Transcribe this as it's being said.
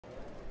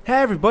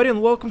Hey everybody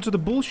and welcome to the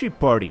bullshit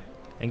party.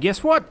 And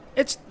guess what?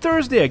 It's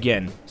Thursday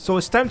again, so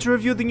it's time to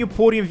review the new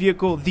podium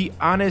vehicle, the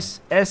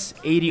honest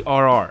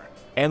S80RR.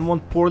 And one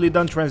poorly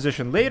done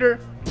transition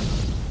later,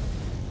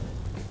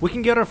 we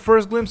can get our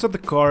first glimpse of the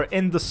car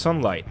in the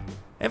sunlight.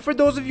 And for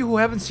those of you who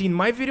haven't seen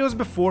my videos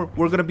before,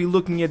 we're gonna be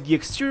looking at the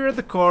exterior of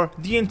the car,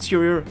 the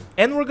interior,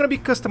 and we're gonna be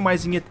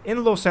customizing it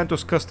in Los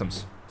Santos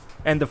Customs.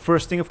 And the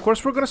first thing of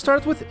course we're gonna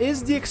start with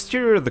is the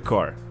exterior of the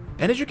car.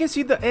 And as you can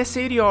see, the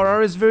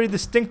S80RR is very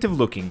distinctive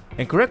looking.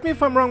 And correct me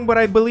if I'm wrong, but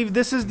I believe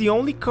this is the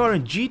only car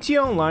in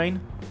GTA Online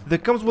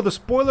that comes with a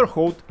spoiler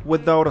hold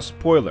without a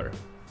spoiler.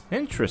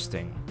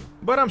 Interesting.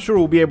 But I'm sure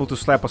we'll be able to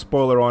slap a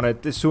spoiler on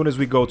it as soon as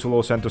we go to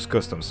Los Santos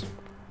Customs.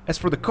 As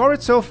for the car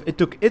itself, it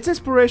took its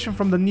inspiration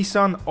from the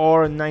Nissan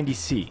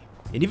R90C.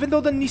 And even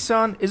though the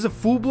Nissan is a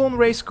full-blown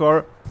race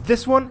car,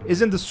 this one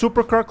is in the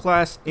supercar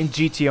class in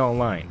GTA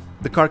Online.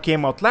 The car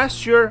came out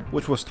last year,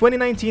 which was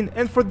 2019,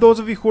 and for those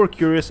of you who are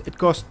curious, it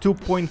cost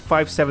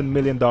 $2.57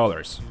 million.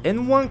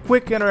 In one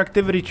quick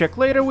interactivity check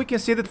later, we can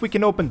see that we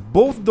can open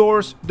both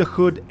doors, the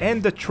hood,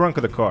 and the trunk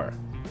of the car.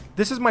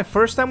 This is my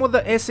first time with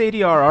the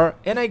S80RR,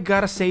 and I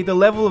gotta say the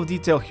level of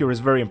detail here is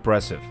very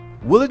impressive.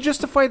 Will it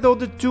justify though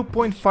the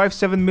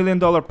 $2.57 million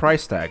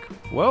price tag?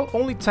 Well,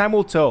 only time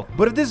will tell,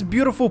 but if this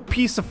beautiful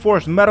piece of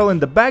forged metal in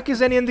the back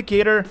is any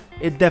indicator,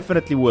 it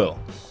definitely will.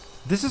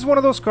 This is one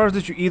of those cars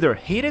that you either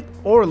hate it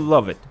or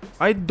love it.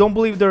 I don't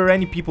believe there are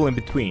any people in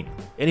between.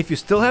 And if you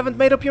still haven't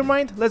made up your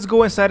mind, let's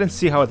go inside and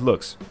see how it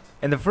looks.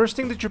 And the first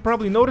thing that you're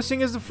probably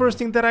noticing is the first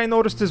thing that I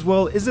noticed as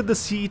well, is that the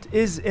seat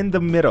is in the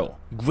middle.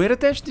 Great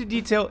attention to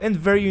detail and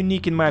very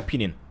unique in my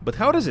opinion. But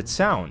how does it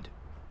sound?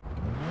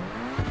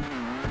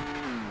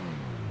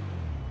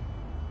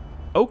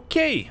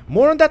 Okay,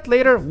 more on that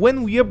later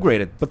when we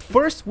upgrade it, but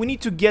first we need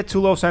to get to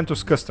Los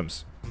Santos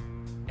Customs.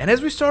 And as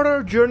we start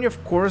our journey,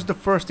 of course, the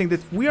first thing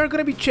that we are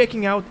going to be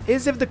checking out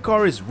is if the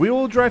car is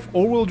rear-wheel drive,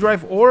 all-wheel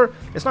drive, or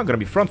it's not going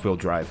to be front-wheel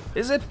drive,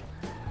 is it?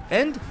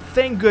 And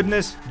thank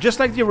goodness, just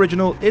like the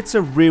original, it's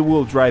a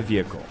rear-wheel drive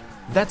vehicle.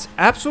 That's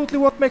absolutely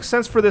what makes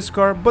sense for this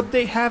car, but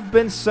there have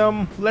been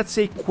some, let's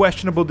say,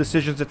 questionable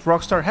decisions that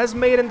Rockstar has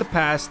made in the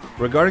past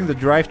regarding the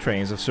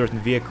drivetrains of certain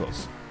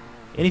vehicles.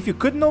 And if you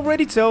couldn't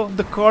already tell,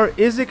 the car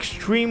is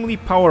extremely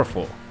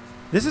powerful.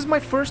 This is my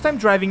first time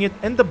driving it,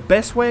 and the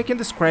best way I can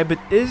describe it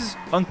is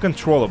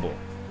uncontrollable.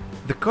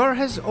 The car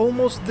has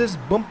almost this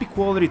bumpy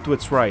quality to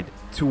its ride,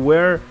 to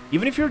where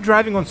even if you're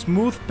driving on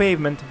smooth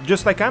pavement,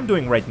 just like I'm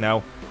doing right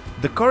now,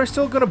 the car is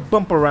still gonna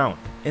bump around.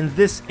 And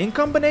this, in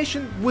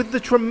combination with the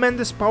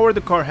tremendous power the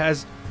car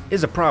has,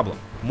 is a problem.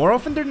 More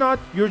often than not,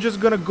 you're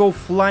just gonna go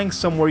flying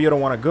somewhere you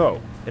don't wanna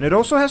go. And it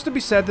also has to be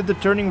said that the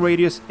turning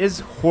radius is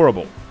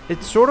horrible.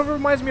 It sort of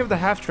reminds me of the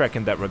half-track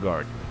in that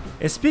regard.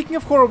 And speaking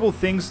of horrible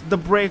things, the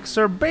brakes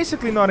are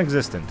basically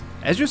non-existent.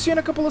 As you see in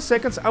a couple of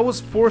seconds, I was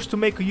forced to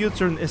make a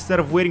U-turn instead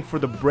of waiting for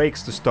the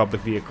brakes to stop the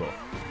vehicle.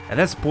 And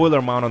that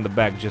spoiler mount on the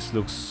back just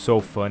looks so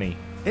funny.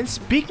 And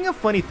speaking of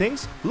funny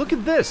things, look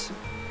at this!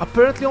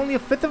 Apparently only a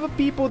fifth of the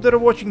people that are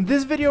watching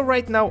this video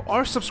right now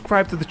are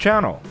subscribed to the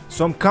channel.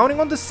 So I'm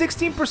counting on the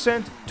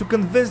 16% to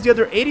convince the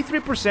other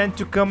 83%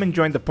 to come and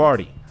join the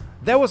party.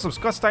 That was some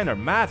Scott Steiner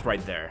math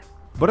right there.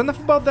 But enough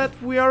about that,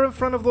 we are in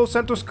front of Los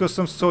Santos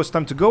Customs, so it's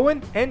time to go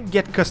in and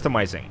get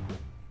customizing.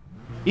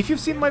 If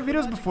you've seen my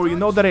videos before, you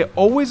know that I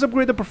always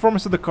upgrade the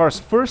performance of the cars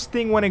first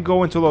thing when I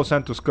go into Los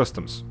Santos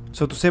Customs.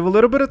 So to save a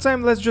little bit of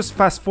time, let's just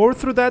fast forward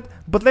through that,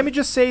 but let me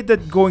just say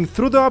that going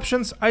through the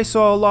options, I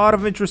saw a lot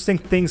of interesting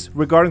things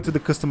regarding to the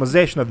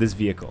customization of this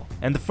vehicle.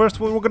 And the first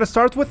one we're gonna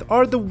start with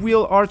are the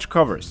wheel arch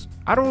covers.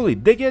 I don't really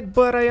dig it,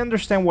 but I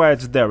understand why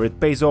it's there. It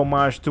pays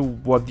homage to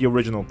what the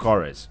original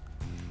car is.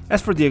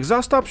 As for the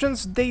exhaust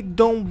options, they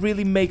don't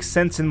really make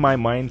sense in my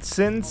mind,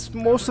 since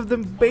most of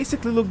them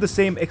basically look the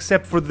same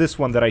except for this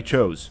one that I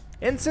chose.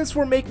 And since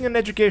we're making an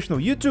educational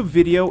YouTube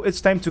video, it's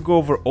time to go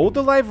over all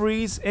the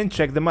liveries and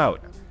check them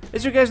out.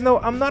 As you guys know,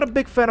 I'm not a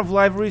big fan of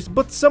liveries,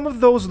 but some of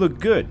those look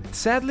good.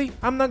 Sadly,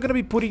 I'm not gonna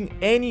be putting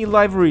any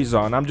liveries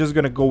on, I'm just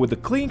gonna go with the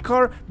clean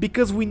car,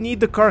 because we need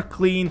the car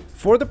clean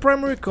for the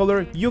primary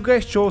color you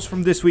guys chose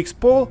from this week's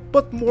poll,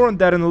 but more on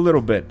that in a little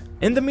bit.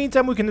 In the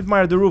meantime, we can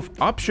admire the roof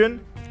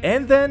option,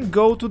 and then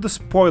go to the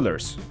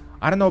spoilers.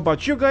 I don't know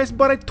about you guys,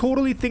 but I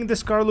totally think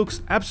this car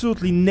looks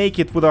absolutely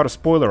naked without a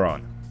spoiler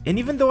on. And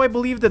even though I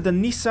believe that the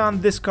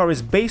Nissan this car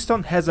is based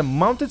on has a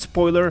mounted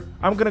spoiler,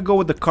 I'm gonna go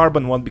with the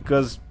carbon one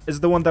because it's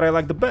the one that I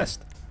like the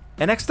best.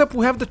 And next up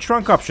we have the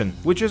trunk option,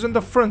 which is in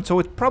the front, so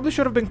it probably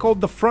should have been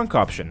called the frunk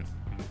option.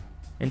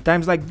 In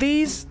times like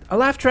these, a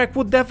laugh track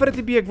would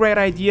definitely be a great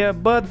idea,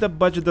 but the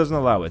budget doesn't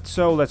allow it,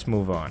 so let's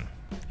move on.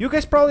 You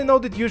guys probably know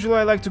that usually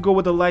I like to go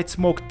with a light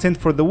smoke tint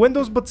for the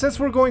windows, but since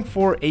we're going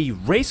for a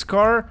race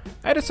car,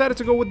 I decided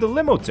to go with the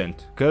limo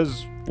tint,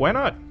 cause why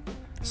not?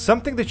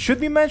 Something that should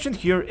be mentioned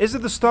here is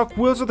that the stock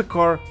wheels of the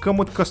car come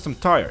with custom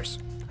tires.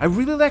 I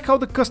really like how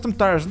the custom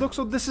tires look,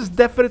 so this is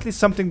definitely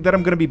something that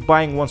I'm gonna be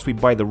buying once we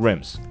buy the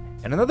rims.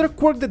 And another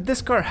quirk that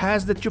this car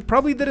has that you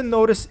probably didn't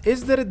notice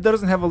is that it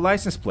doesn't have a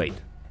license plate.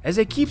 As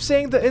I keep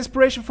saying, the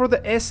inspiration for the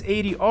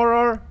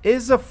S80RR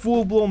is a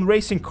full-blown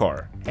racing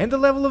car, and the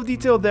level of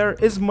detail there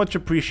is much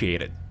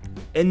appreciated.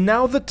 And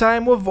now the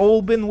time we've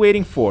all been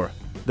waiting for,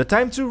 the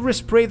time to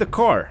respray the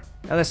car.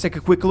 And let's take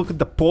a quick look at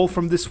the poll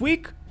from this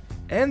week,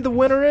 and the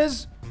winner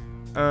is...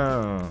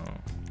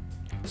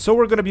 So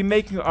we're gonna be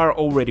making our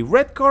already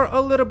red car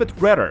a little bit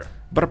redder.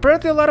 But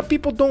apparently a lot of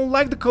people don't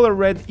like the color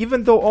red,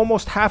 even though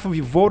almost half of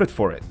you voted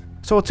for it.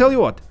 So I'll tell you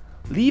what,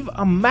 leave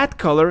a matte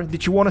color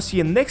that you want to see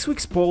in next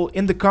week's poll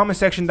in the comment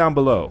section down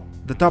below.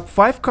 The top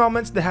 5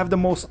 comments that have the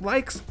most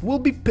likes will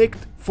be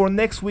picked for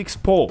next week's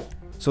poll.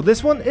 So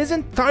this one is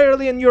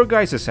entirely in your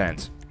guys'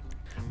 hands.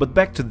 But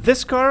back to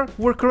this car,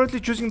 we're currently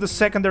choosing the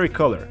secondary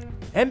color.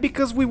 And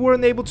because we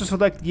weren't able to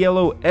select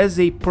yellow as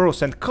a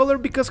pearl-scent color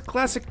because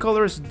classic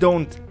colors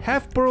don't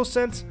have pearl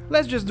scents,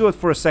 let's just do it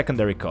for a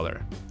secondary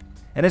color.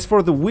 And as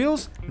for the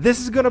wheels,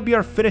 this is gonna be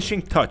our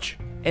finishing touch.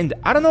 And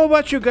I don't know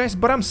about you guys,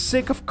 but I'm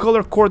sick of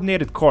color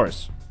coordinated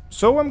cars.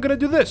 So I'm gonna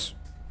do this.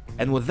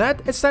 And with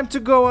that, it's time to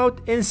go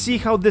out and see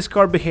how this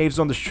car behaves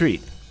on the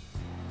street.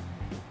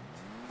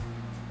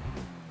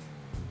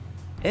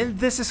 And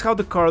this is how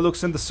the car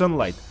looks in the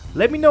sunlight.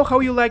 Let me know how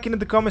you like it in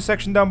the comment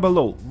section down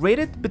below. Rate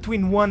it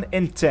between 1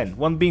 and 10.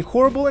 1 being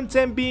horrible and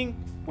 10 being,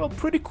 well,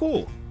 pretty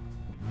cool.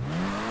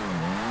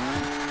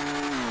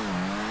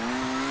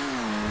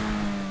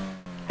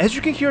 As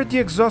you can hear, the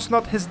exhaust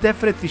knot has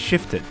definitely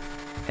shifted.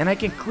 And I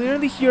can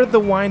clearly hear the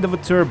whine of a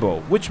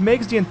turbo, which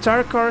makes the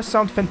entire car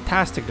sound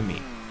fantastic to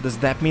me. Does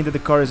that mean that the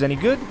car is any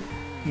good?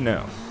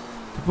 No.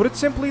 To put it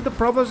simply, the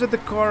problems that the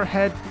car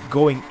had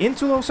going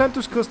into Los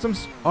Santos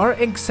Customs are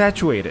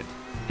exaggerated.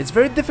 It's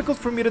very difficult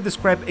for me to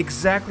describe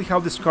exactly how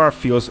this car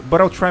feels, but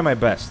I'll try my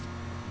best.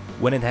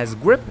 When it has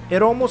grip,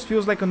 it almost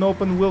feels like an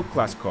open wheel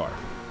class car.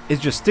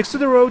 It just sticks to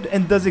the road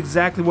and does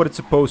exactly what it's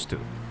supposed to.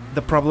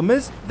 The problem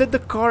is that the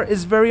car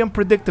is very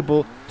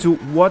unpredictable to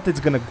what it's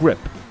gonna grip.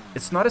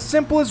 It's not as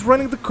simple as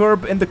running the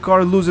curb and the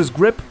car loses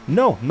grip.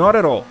 No, not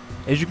at all.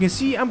 As you can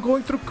see, I'm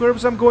going through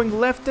curbs, I'm going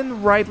left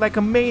and right like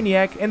a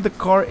maniac and the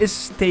car is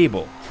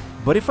stable.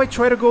 But if I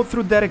try to go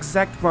through that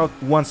exact route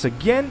once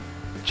again,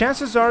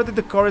 chances are that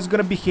the car is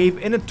gonna behave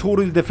in a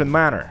totally different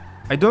manner.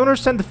 I don't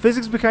understand the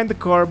physics behind the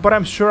car, but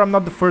I'm sure I'm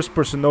not the first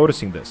person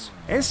noticing this.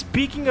 And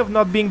speaking of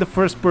not being the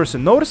first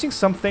person noticing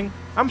something,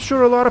 I'm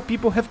sure a lot of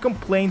people have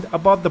complained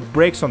about the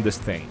brakes on this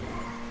thing.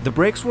 The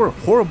brakes were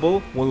horrible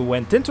when we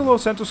went into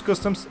Los Santos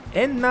Customs,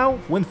 and now,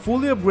 when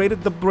fully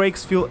upgraded, the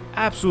brakes feel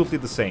absolutely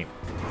the same.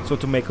 So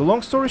to make a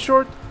long story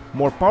short,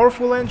 more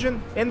powerful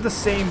engine and the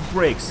same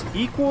brakes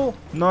equal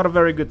not a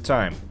very good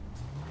time.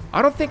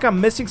 I don't think I'm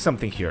missing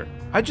something here,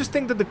 I just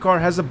think that the car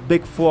has a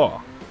big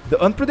flaw.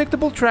 The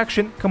unpredictable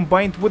traction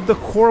combined with the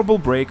horrible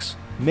brakes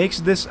makes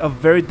this a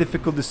very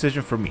difficult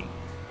decision for me.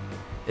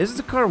 Is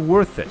the car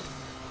worth it?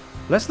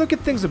 Let's look at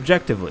things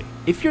objectively.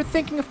 If you're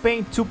thinking of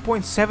paying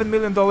 $2.7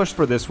 million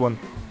for this one,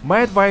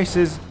 my advice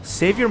is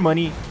save your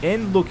money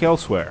and look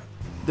elsewhere.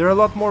 There are a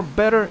lot more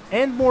better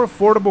and more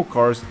affordable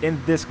cars in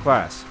this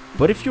class.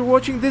 But if you're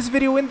watching this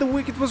video in the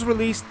week it was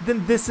released,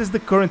 then this is the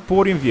current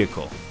podium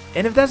vehicle.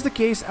 And if that's the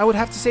case, I would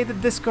have to say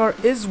that this car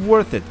is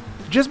worth it,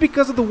 just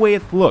because of the way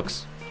it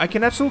looks. I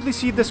can absolutely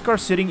see this car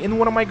sitting in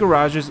one of my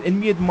garages and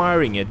me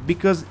admiring it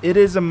because it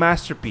is a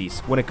masterpiece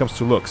when it comes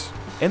to looks.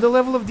 And the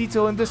level of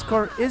detail in this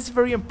car is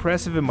very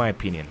impressive in my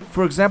opinion.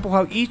 For example,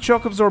 how each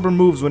shock absorber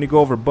moves when you go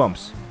over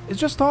bumps. It's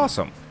just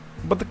awesome.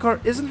 But the car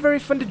isn't very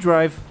fun to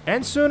drive,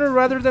 and sooner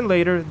rather than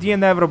later, the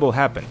inevitable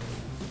happened.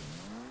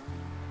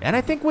 And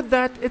I think with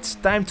that, it's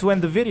time to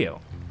end the video.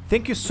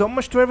 Thank you so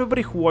much to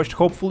everybody who watched.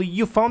 Hopefully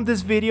you found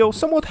this video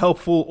somewhat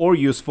helpful or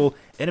useful,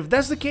 and if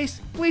that's the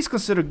case, please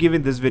consider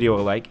giving this video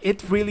a like.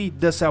 It really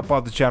does help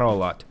out the channel a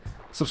lot.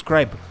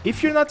 Subscribe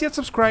if you're not yet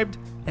subscribed,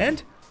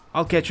 and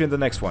I'll catch you in the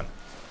next one.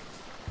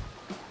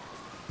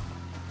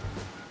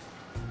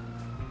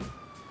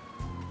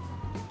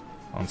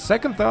 On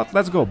second thought,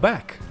 let's go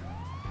back.